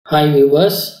Hi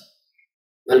viewers,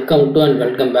 welcome to and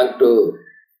welcome back to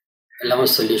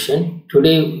LMS Solution.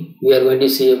 Today we are going to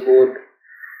see about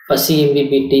fuzzy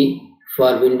MPPT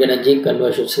for wind energy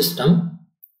conversion system.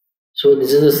 So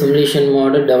this is a simulation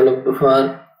model developed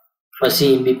for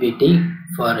fuzzy MPPT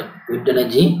for wind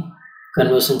energy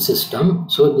conversion system.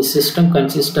 So this system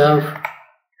consists of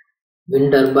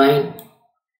wind turbine,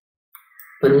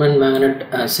 permanent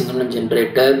magnet synchronous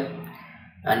generator,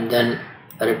 and then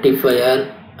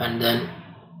rectifier, and then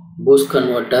boost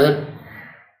converter,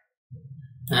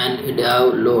 and it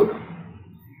have load,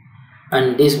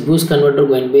 and this boost converter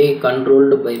going to be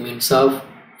controlled by means of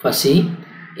fuzzy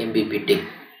MPPT.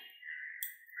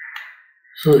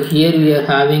 So here we are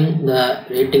having the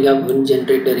rating of wind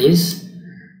generator is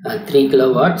 3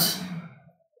 kilowatts,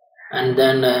 and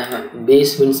then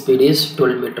base wind speed is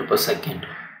 12 meter per second,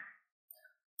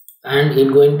 and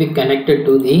it going to be connected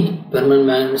to the permanent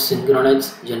magnet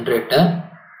synchronous generator.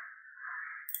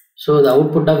 So the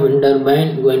output of wind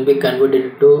turbine going to be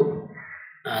converted to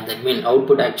that means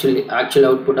actual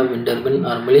output of wind turbine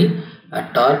normally a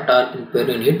torque per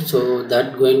unit. So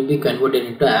that going to be converted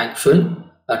into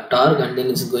actual torque, and then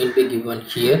it's going to be given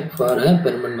here for a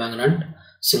permanent magnet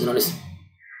synchronous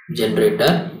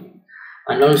generator.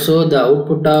 And also the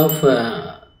output of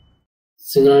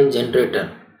synchronous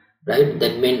generator, right?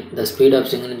 That means the speed of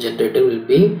synchronous generator will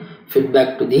be fed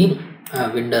back to the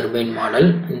wind turbine model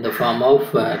in the form of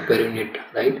per unit,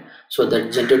 right? So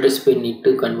that generator speed need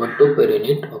to convert to per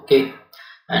unit, okay?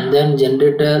 And then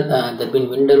generator that means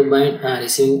wind turbine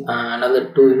receiving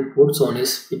another two inputs, one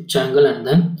is pitch angle and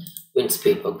then wind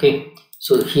speed, okay?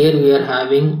 So here we are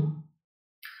having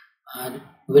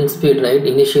wind speed, right?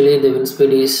 Initially the wind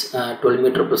speed is 12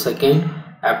 meter per second.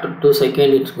 After 2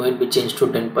 seconds it's going to be changed to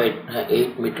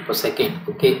 10.8 meter per second,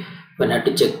 okay? We have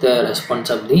to check the response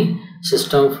of the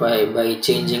system by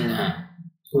changing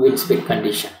wind speed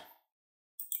condition.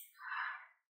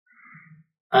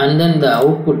 And then the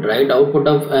output, right? Output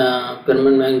of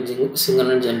permanent magnet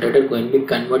synchronous generator going to be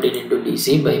converted into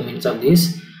DC by means of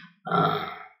this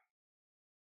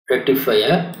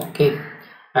rectifier, okay?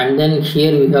 And then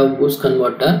here we have boost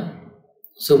converter.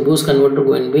 So boost converter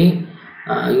going to be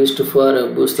used for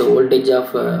boost the voltage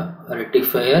of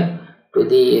rectifier to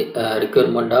the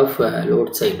requirement of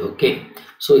load side, okay?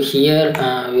 So here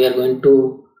we are going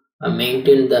to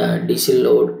maintain the DC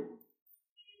load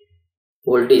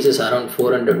voltage is around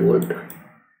 400 volt,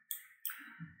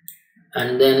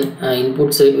 and then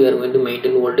input side we are going to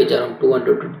maintain voltage around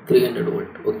 200 to 300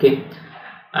 volt, okay?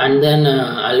 And then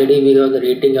already we have the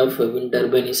rating of wind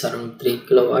turbine is around 3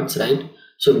 kilowatts, right?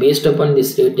 So based upon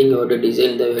this rating we have to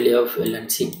design the value of L and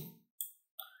C.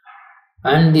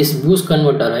 And this boost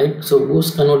converter, right? So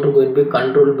boost converter going to be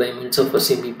controlled by means of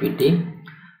fuzzy MPPT,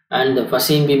 and the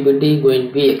fuzzy MPPT going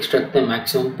to be extract the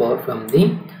maximum power from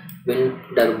the wind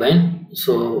turbine,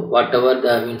 so whatever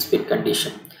the wind speed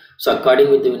condition. So according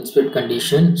with the wind speed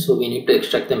condition, so we need to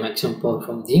extract the maximum power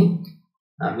from the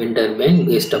wind turbine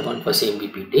based upon fuzzy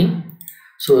MPPT.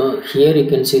 So here you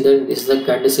can see that this is the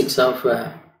characteristics of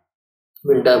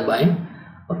wind turbine,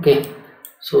 okay?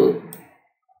 So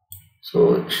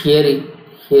here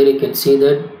you can see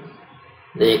that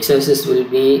the x-axis will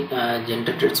be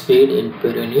generated speed in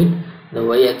per unit, the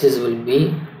y-axis will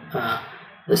be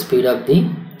the speed of the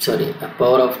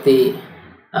power of the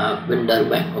wind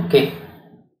turbine, okay?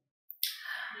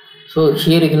 So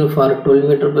here again for 12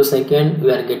 meter per second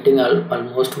we are getting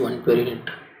almost 1 per unit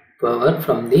power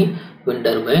from the wind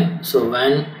turbine. So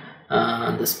when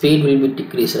the speed will be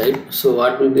decreased, right? So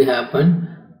what will be happen?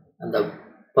 The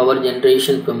power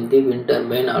generation from the wind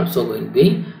turbine also going to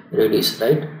be reduced,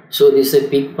 right? So this is a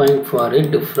peak point for a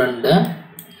different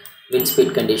wind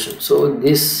speed condition. So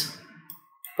this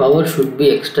power should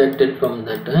be extracted from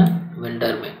that wind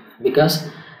turbine, because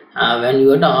when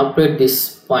you are to operate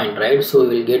this point, right? So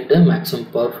we will get the maximum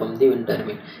power from the wind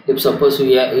turbine. If suppose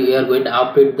we are going to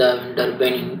operate the wind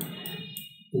turbine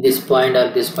in this point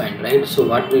or this point, right? So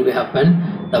what will be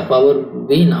happen? The power will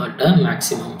be not a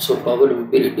maximum, so power will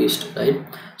be reduced, right?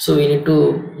 So we need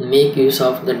to make use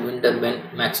of that wind turbine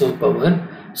maximum power,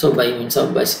 so by means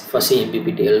of fuzzy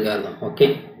MPPT algorithm,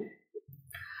 okay?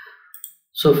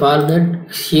 So for that,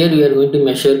 here we are going to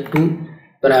measure two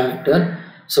parameter.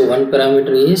 So one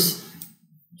parameter is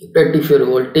rectifier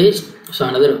voltage, so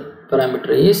another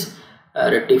parameter is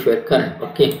rectifier current,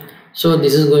 okay? So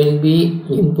this is going to be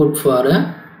input for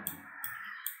a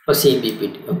fuzzy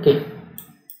MPPT, okay?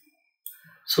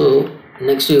 So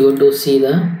next you go to see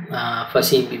the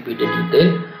fuzzy MPPT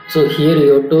detail. So here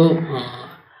you have to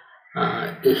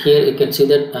here you can see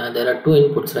that there are two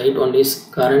inputs, right? One is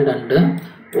current and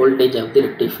voltage of the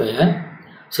rectifier.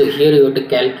 So here you have to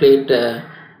calculate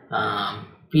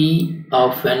P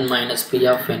of n minus P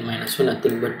of n minus 1,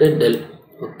 nothing but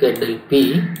del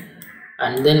P,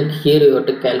 and then here you have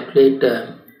to calculate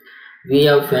V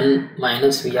of n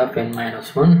minus V of n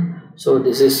minus 1. So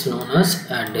this is known as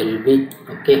del V.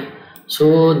 Okay,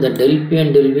 so the del P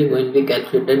and del V going to be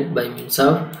calculated by means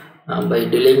of by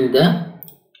delaying the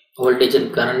voltage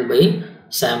and current by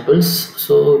samples.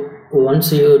 So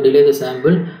once you delay the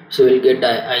sample, so you will get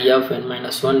I of n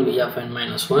minus 1, V of n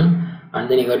minus 1, and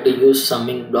then you have to use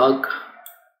summing block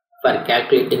for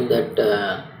calculating that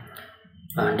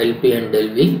del P and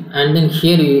del V. And then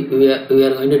here we are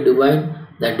going to divide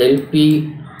the del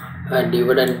P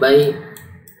divided by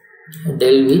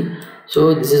del V.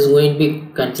 So this is going to be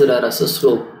considered as a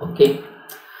slope. Okay,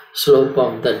 slope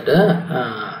of that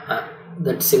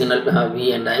that signal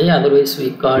V and I, otherwise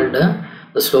we called the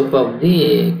slope of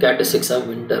the characteristics of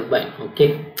wind turbine.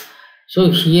 Okay, so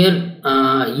here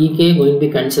Ek going to be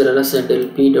considered as a del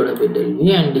P divided by del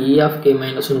V, and E of k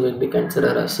minus 1 going to be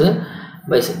considered as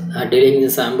by delaying the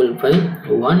sample by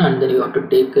 1, and then you have to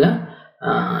take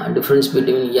difference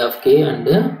between E of k and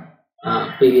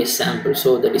previous sample,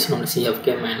 so that is known as E of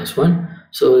k minus 1.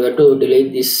 So you have to delay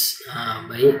this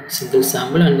by single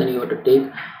sample, and then you have to take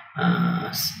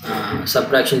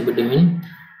subtraction between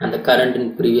and the current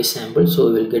in previous sample, so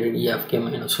we will get it E of k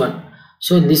minus 1.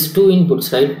 So these two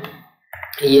inputs, right,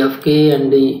 E of k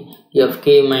and the E of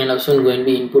k minus 1 going to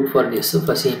be input for this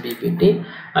fuzzy MPPT,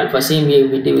 and fuzzy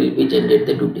MPPT will be generate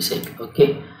the duty cycle.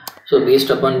 Okay, so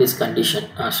based upon this condition,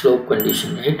 slope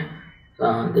condition, right,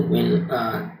 that means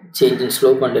change in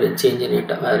slope under a change in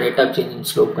rate of change in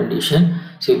slope condition,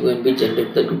 so it going to be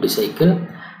generate the duty cycle.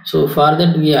 So for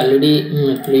that we already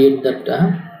create that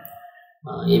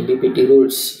MPPT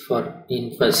rules for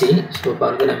in fuzzy. So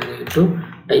for that I am going to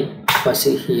type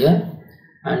fuzzy here,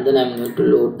 and then I am going to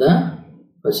load the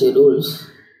fuzzy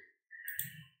rules.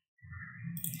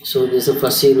 So this is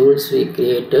fuzzy rules we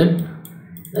created.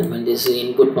 That means this is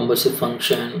input membership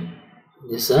function.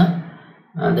 This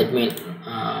that means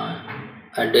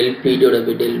del P divided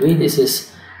by del V. This is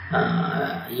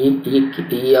E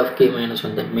of k minus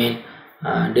 1. That means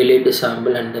delay the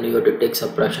sample, and then you have to take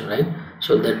subtraction, right?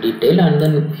 So that detail, and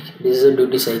then this is a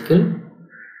duty cycle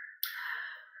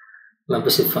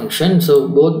membership function. So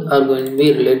both are going to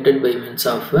be related by means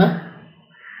of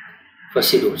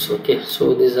fuzzy rules. Okay,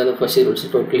 so these are the fuzzy rules.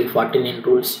 Totally 49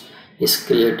 rules is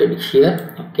created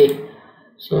here. Okay,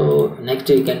 so next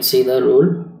we can see the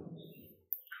rule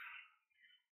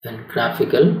and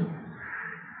graphical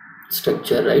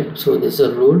structure, right? So this is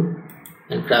a rule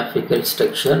and graphical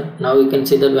structure. Now you can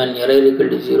see that when error equal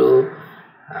to 0,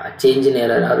 change in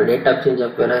error or rate of change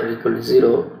of error equal to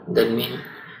 0, that means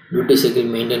duty cycle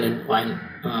maintained at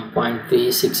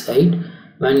 0.368.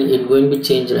 when it going to be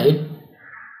changed, right,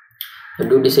 the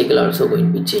duty cycle also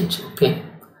going to be changed. Okay,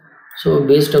 so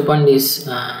based upon these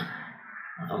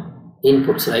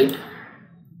inputs, right,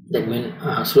 that means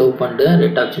slope and the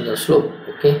rate of change of slope.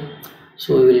 Okay,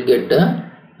 so we will get the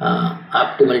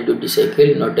optimal duty cycle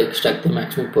in order to extract the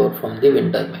maximum power from the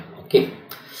wind turbine. Okay,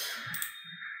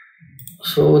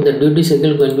 so the duty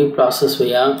cycle going to be processed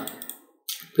via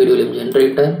PWM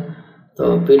generator.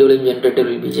 So PWM generator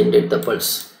will be generate the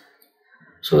pulse.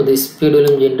 So this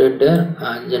PWM generator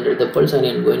generate the pulse, and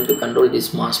it going to control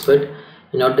this MOSFET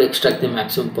in order to extract the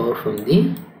maximum power from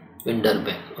the wind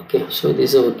turbine. Okay, so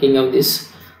this is working of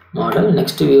this model.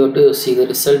 Next we have to see the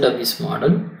result of this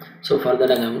model. So for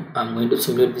that I'm going to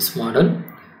simulate this model,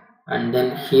 and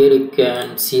then here you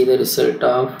can see the result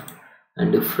of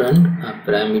different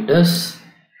parameters.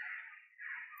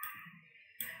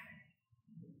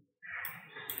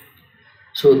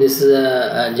 So this is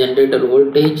a generator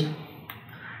voltage.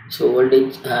 So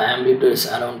voltage amplitude is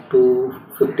around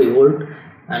 250 volt,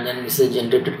 and then this is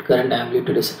generated current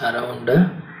amplitude is around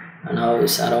now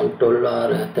is around 12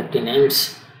 or 13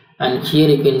 amps. And here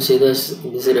you can see this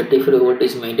rectifier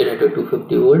voltage maintained at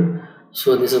 250 volt.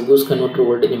 So this is a boost converter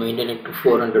voltage maintained at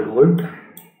 400 volt.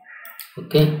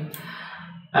 Okay,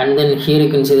 and then here you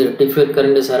can see the rectifier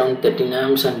current is around 13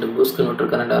 amps and the boost converter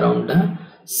current around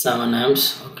 7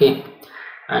 amps. Okay,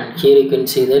 and here you can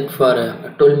see that for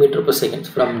 12 meter per second,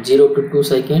 from 0 to 2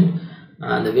 seconds,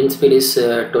 the wind speed is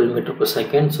 12 meter per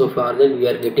second. So for that we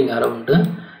are getting around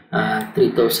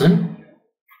 3000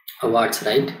 watts,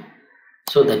 right?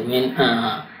 So that means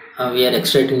we are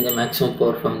extracting the maximum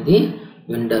power from the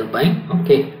wind turbine.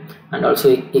 Okay, and also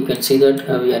you can see that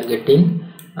we are getting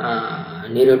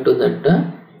nearer to that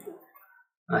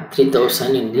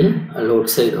 3000 in the load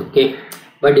side. Okay,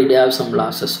 but it have some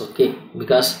losses. Okay,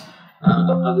 because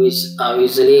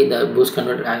obviously the boost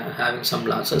converter having some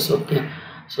losses. Okay,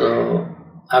 so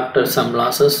after some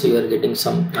losses you are getting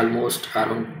some almost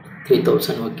around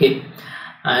 3000. okay.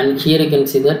 And here you can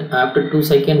see that after 2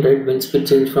 seconds, right, wind speed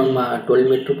change from 12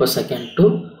 meter per second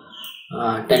to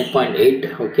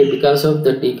 10.8. okay. Because of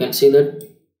that you can see that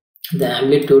the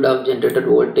amplitude of generated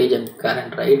voltage and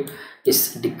current, right,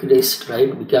 is decreased,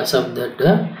 right. Because of that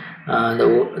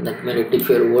that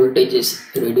rectifier voltage is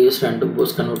reduced and the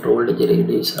boost converter voltage is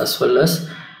reduced, as well as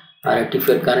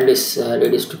rectifier current is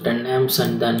reduced to 10 amps,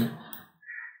 and then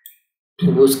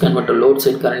boost converter load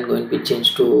side current going to be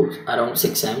changed to around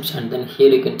 6 amps. And then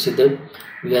here you can see that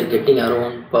we are getting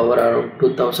around power around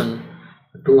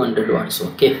 2200 watts.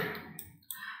 okay.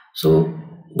 So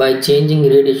by changing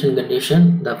radiation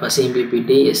condition, the fuzzy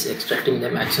MPPT is extracting the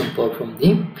maximum power from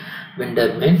the wind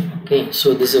turbine. okay.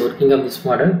 So this is working of this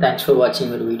model. Thanks for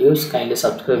watching our videos. Kindly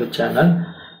subscribe the channel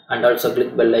and also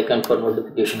click bell icon for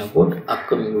notification about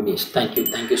upcoming videos. Thank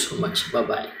you so much. Bye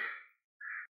bye.